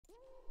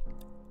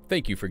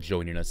Thank you for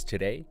joining us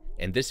today,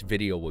 and this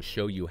video will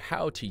show you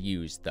how to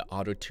use the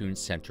AutoTune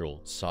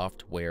Central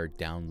Software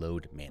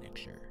Download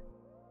Manager.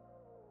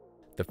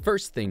 The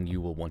first thing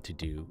you will want to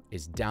do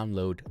is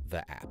download the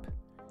app.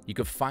 You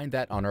can find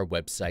that on our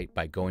website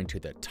by going to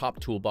the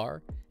top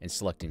toolbar and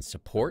selecting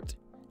Support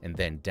and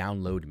then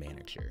Download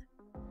Manager.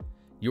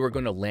 You are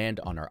going to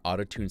land on our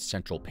AutoTune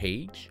Central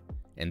page,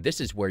 and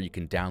this is where you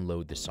can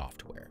download the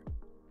software.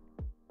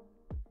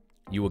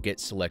 You will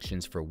get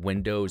selections for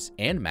Windows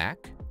and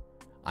Mac.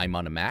 I'm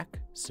on a Mac,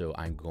 so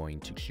I'm going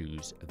to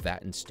choose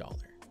that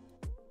installer.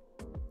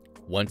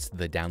 Once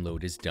the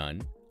download is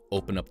done,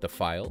 open up the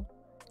file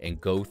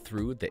and go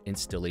through the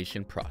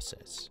installation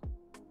process.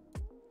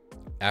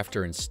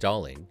 After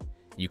installing,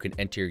 you can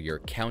enter your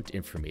account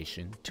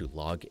information to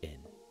log in.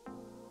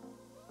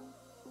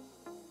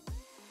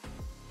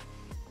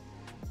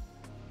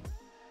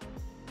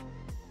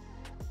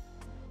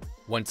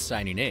 Once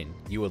signing in,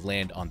 you will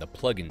land on the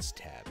Plugins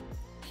tab.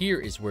 Here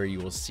is where you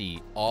will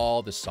see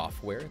all the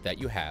software that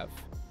you have,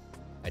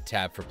 a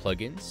tab for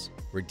plugins,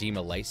 redeem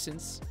a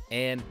license,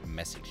 and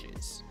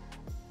messages.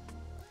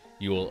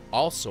 You will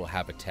also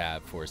have a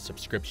tab for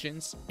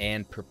subscriptions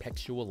and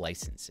perpetual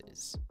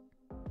licenses.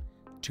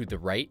 To the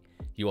right,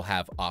 you will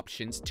have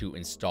options to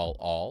install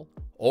all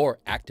or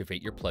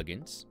activate your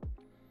plugins.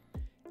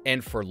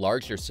 And for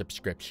larger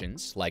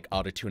subscriptions like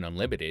AutoTune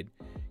Unlimited,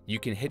 you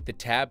can hit the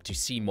tab to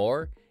see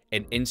more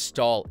and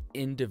install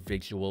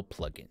individual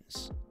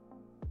plugins.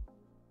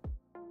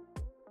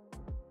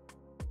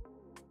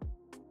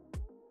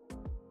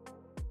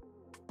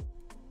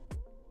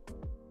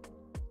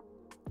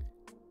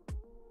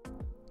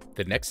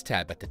 The next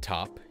tab at the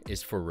top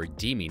is for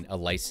redeeming a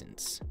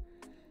license.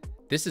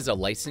 This is a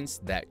license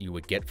that you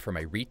would get from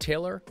a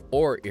retailer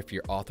or if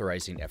you're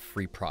authorizing a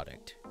free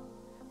product.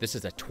 This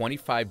is a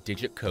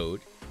 25-digit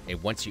code,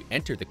 and once you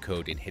enter the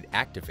code and hit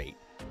activate,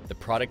 the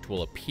product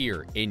will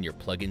appear in your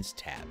plugins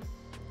tab.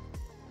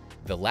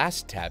 The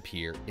last tab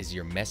here is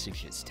your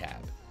messages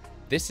tab.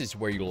 This is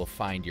where you will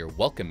find your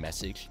welcome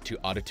message to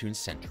AutoTune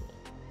Central.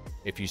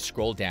 If you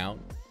scroll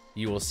down,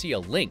 you will see a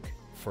link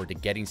for the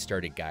Getting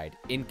Started guide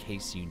in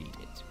case you need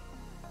it.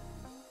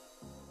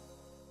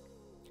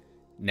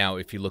 Now,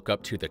 if you look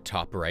up to the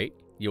top right,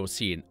 you will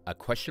see a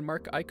question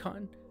mark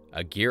icon,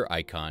 a gear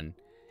icon,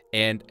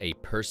 and a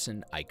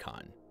person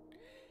icon.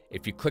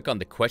 If you click on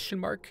the question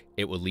mark,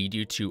 it will lead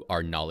you to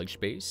our knowledge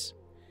base.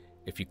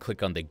 If you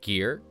click on the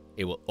gear,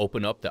 it will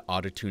open up the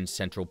AutoTune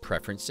Central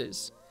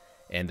preferences,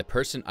 and the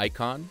person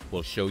icon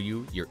will show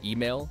you your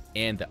email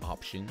and the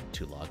option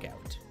to log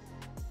out.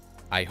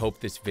 I hope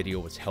this video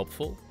was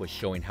helpful with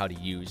showing how to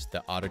use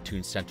the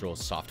AutoTune Central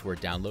Software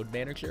Download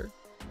Manager,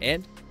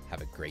 and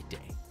have a great day.